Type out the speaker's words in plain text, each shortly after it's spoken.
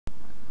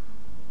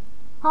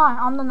Hi,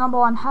 I'm the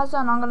 #1 Hazza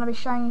and I'm going to be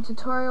showing you a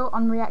tutorial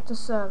on Reactor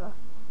server.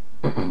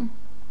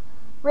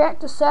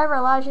 Reactor server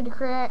allows you to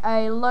create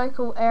a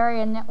local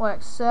area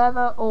network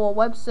server or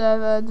web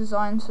server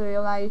designed to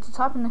allow you to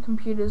type in the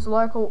computer's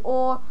local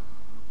or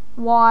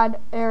wide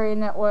area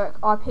network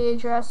IP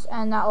address,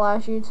 and that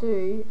allows you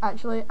to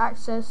actually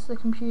access the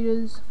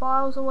computer's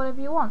files or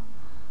whatever you want.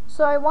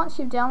 So once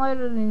you've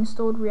downloaded and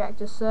installed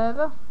Reactor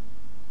server,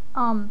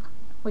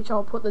 which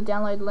I'll put the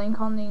download link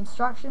on the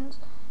instructions,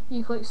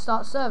 you click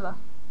Start Server.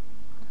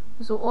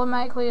 This will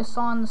automatically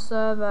assign the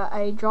server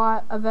a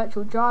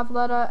virtual drive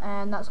letter,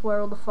 and that's where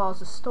all the files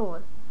are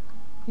stored.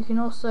 You can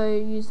also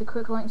use the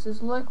quick links as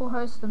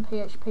localhost and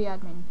PHP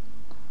admin.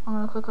 I'm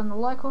going to click on the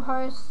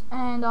localhost,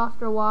 and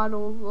after a while it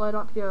will load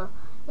up your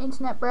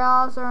internet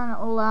browser and it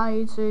will allow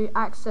you to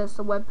access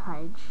the web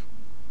page.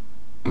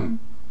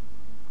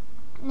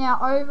 Now,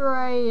 over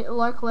a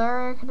local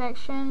area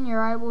connection,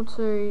 you're able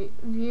to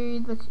view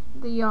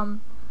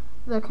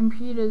the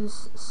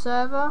computer's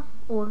server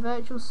or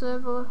virtual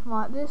server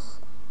like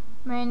this,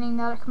 meaning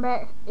that it can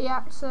be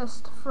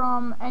accessed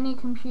from any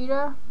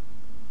computer,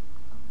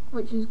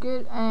 which is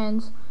good,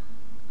 and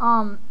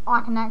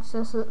I can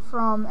access it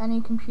from any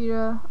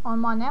computer on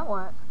my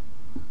network.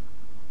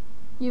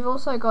 You've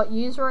also got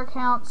user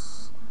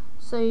accounts,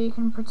 so you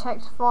can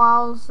protect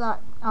files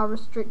that are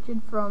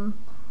restricted from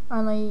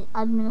only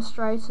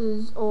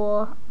administrators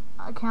or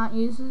account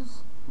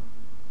users.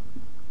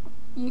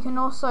 You can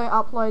also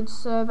upload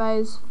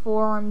surveys,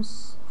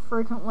 forums,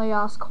 frequently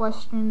asked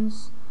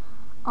questions,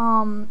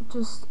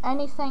 just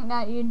anything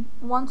that you'd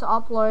want to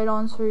upload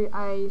onto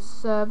a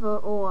server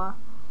or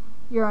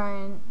your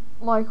own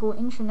local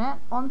intranet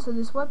onto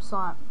this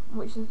website,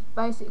 which is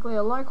basically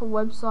a local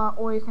website,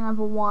 or you can have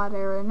a wide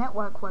area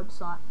network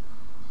website.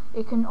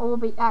 It can all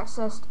be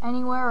accessed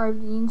anywhere over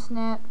the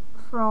internet,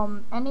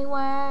 from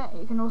anywhere.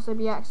 It can also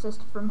be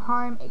accessed from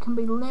home. It can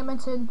be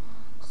limited,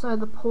 so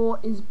the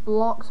port is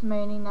blocked,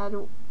 meaning that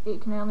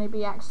it can only be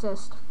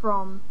accessed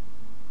from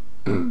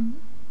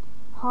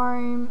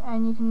home,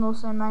 and you can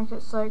also make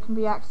it so it can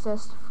be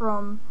accessed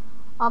from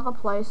other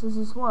places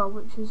as well,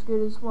 which is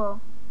good as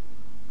well.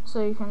 So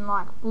you can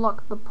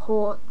block the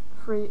port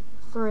through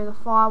the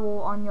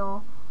firewall on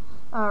your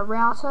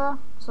router.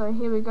 So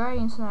here we go,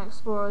 Internet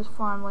Explorer is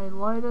finally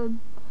loaded.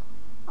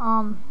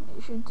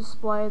 It should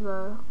display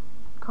the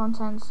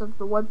contents of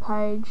the web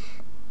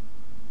page,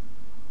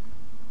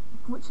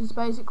 which is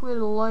basically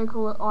the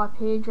local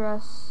IP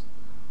address,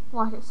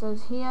 like it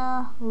says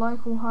here,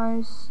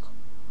 localhost,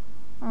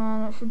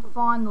 and it should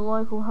find the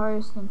local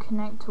host and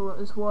connect to it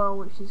as well,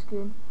 which is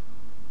good.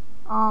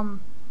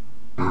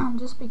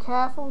 Just be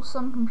careful,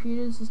 some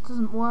computers this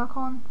doesn't work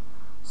on.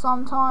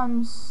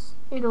 Sometimes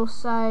it'll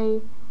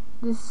say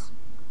this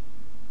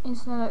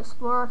Internet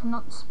Explorer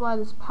cannot display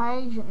this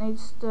page, it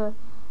needs to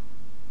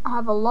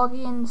have a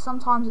login.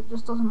 Sometimes it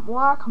just doesn't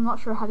work. I'm not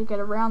sure how to get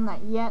around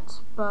that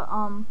yet, but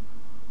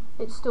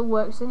it still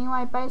works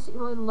anyway.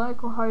 Basically, the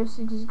localhost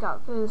is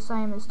exactly the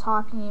same as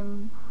typing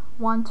in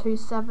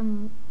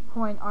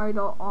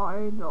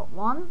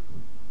 127.0.0.1.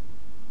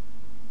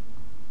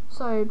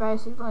 So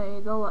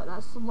basically,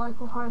 that's the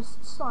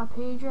localhost's IP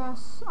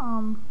address.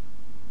 You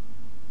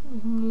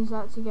can use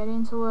that to get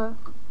into it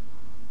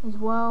as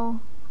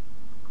well.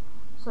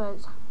 So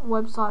it's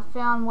website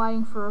found,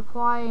 waiting for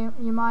reply.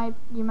 You may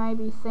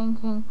be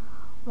thinking,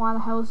 why the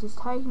hell is this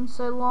taking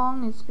so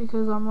long? It's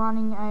because I'm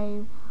running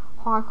a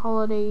high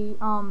quality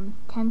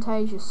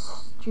Camtasia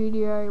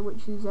Studio,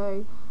 which is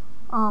a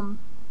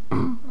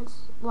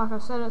it's, like I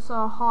said, it's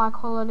a high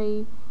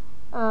quality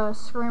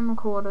screen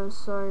recorder,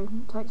 so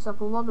it takes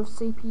up a lot of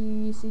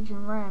CPU usage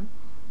and RAM,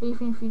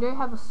 even if you do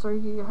have a 3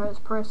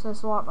 GHz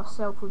processor like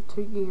myself with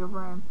 2 GB of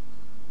RAM.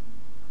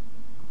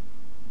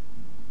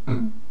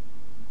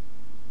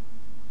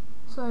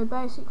 So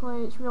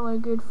basically it's really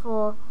good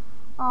for,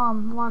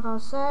 like I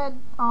said,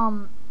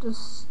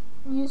 just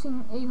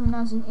using even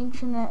as an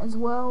intranet as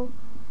well.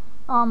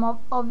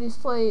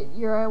 Obviously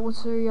you're able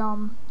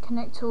to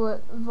connect to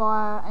it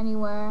via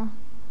anywhere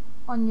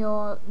on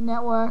your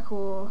network,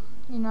 or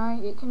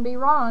it can be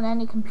run on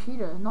any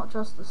computer, not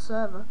just the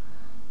server.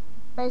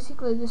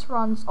 Basically this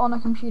runs on a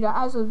computer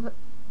as a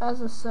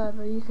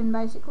server. You can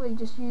basically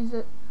just use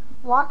it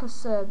like a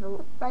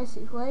server.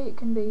 Basically it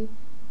can be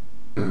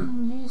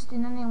used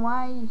in any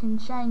way. You can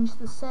change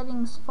the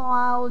settings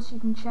files, you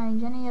can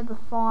change any of the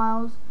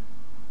files.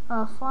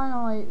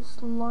 Finally it's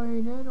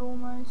loaded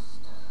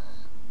almost.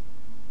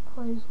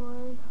 Please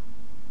load.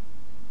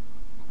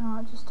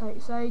 It just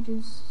takes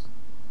ages.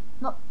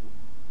 Not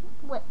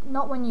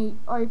when you're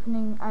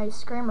opening a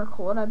screen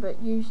recorder,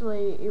 but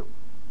usually it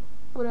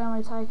would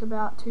only take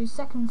about 2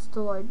 seconds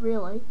to load,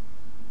 really.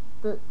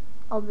 But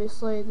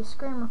obviously the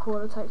screen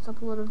recorder takes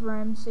up a lot of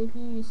RAM and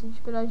CPU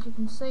usage. But as you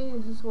can see,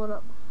 this is what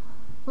it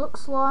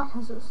looks like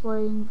as it's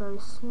loading very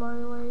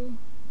slowly.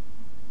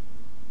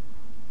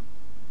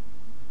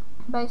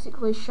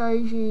 Basically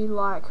shows you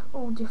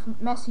all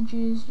different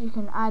messages you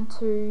can add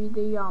to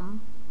the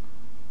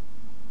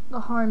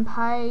home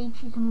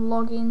page. You can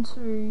log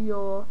into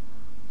your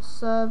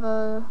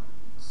server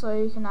so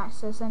you can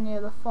access any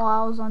of the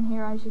files on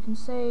here. As you can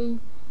see,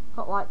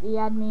 got like the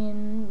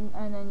admin,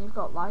 and then you've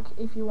got like,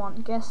 if you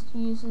want guest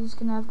users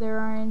can have their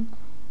own,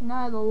 you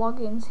know, the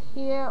logins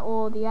here,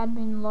 or the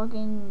admin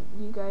login,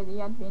 you go to the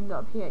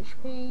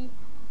admin.php.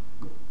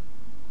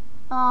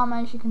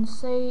 As you can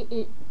see,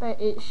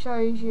 it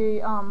shows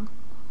you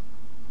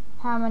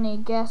how many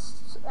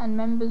guests and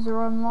members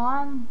are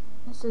online.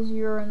 It says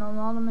you're an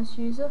anonymous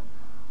user.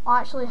 I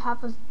actually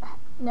have a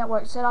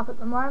network set up at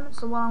the moment,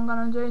 so what I'm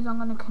going to do is I'm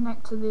going to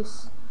connect to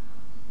this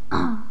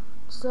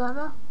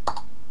server,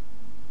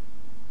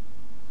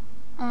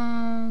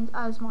 and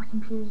as my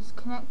computer is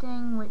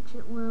connecting, which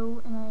it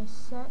will in a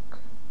sec,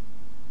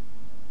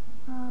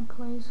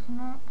 please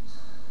connect.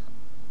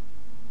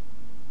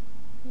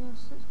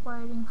 Yes, it's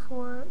waiting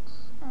for it,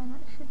 and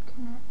it should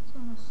connect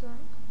in a sec.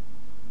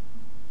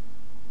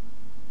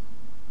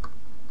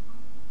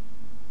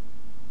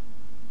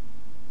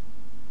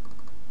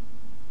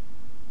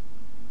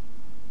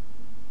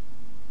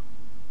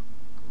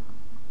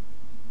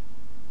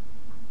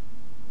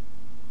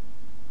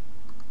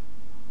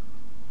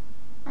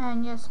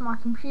 And yes, my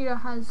computer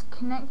has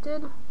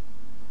connected,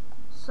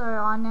 so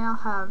I now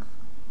have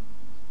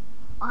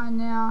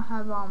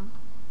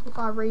if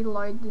I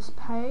reload this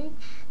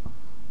page,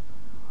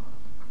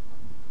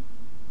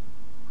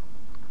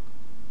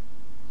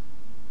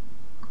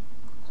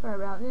 sorry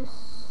about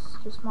this,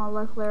 just my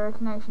local area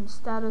connection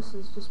status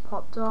has just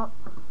popped up.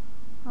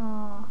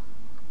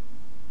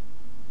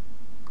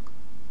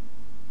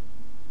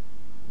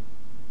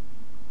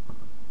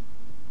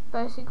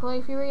 Basically,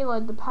 if you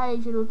reload the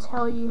page, it'll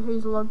tell you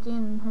who's logged in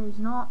and who's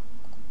not.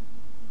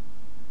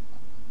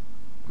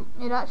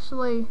 It's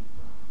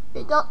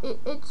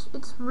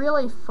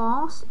really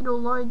fast. It'll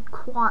load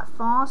quite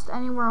fast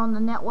anywhere on the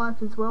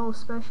network as well,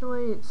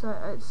 especially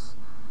because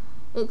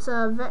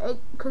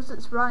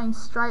it's running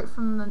straight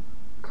from the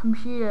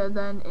computer,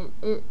 then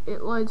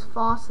it loads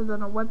faster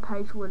than a web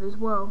page would as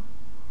well.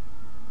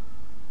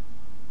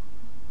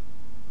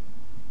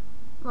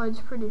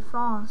 Loads pretty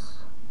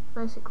fast.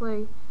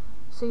 Basically,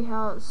 see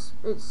how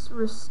it's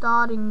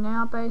restarting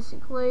now.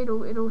 Basically,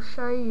 it'll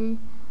show you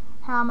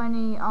how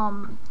many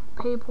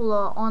people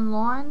are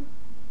online,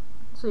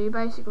 so you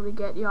basically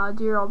get the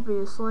idea.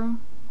 Obviously,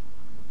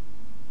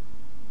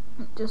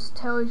 it just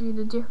tells you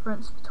the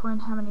difference between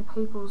how many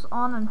people's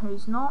on and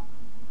who's not.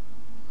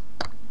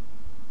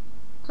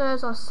 So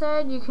as I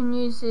said, you can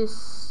use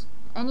this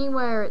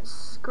anywhere.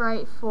 It's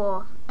great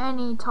for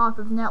any type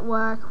of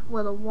network,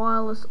 whether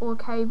wireless or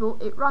cable.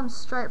 It runs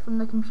straight from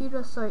the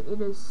computer, so it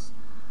is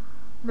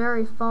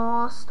very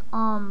fast.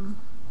 And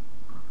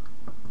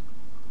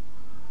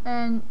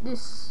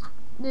this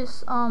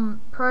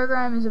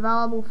program is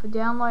available for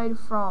download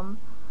from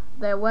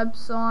their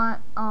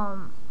website,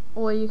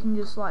 or you can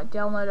just like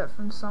download it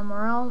from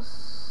somewhere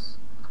else.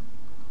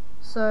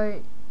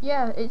 So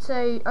yeah, it's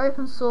a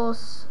open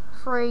source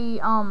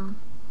free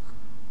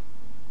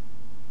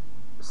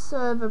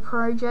server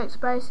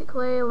project.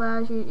 Basically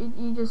allows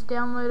you just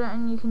download it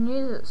and you can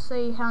use it.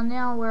 See how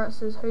now where it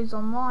says who's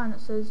online,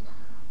 it says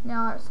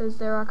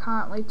there are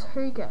currently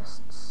 2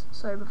 guests.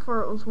 So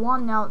before it was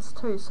 1, now it's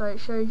 2. So it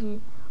shows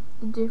you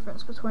the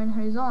difference between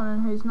who's on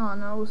and who's not,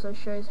 and it also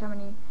shows how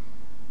many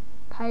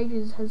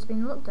pages has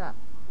been looked at.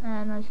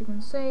 And as you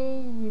can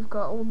see, you've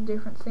got all the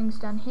different things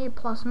down here,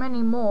 plus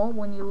many more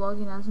when you log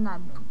in as an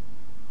admin.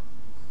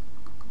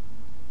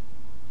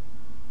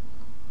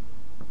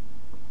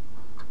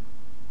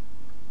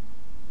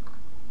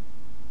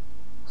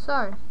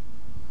 So,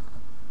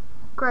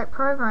 great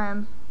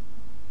program.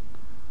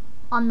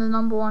 I'm the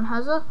 #1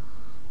 hazard.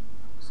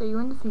 See you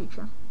in the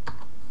future.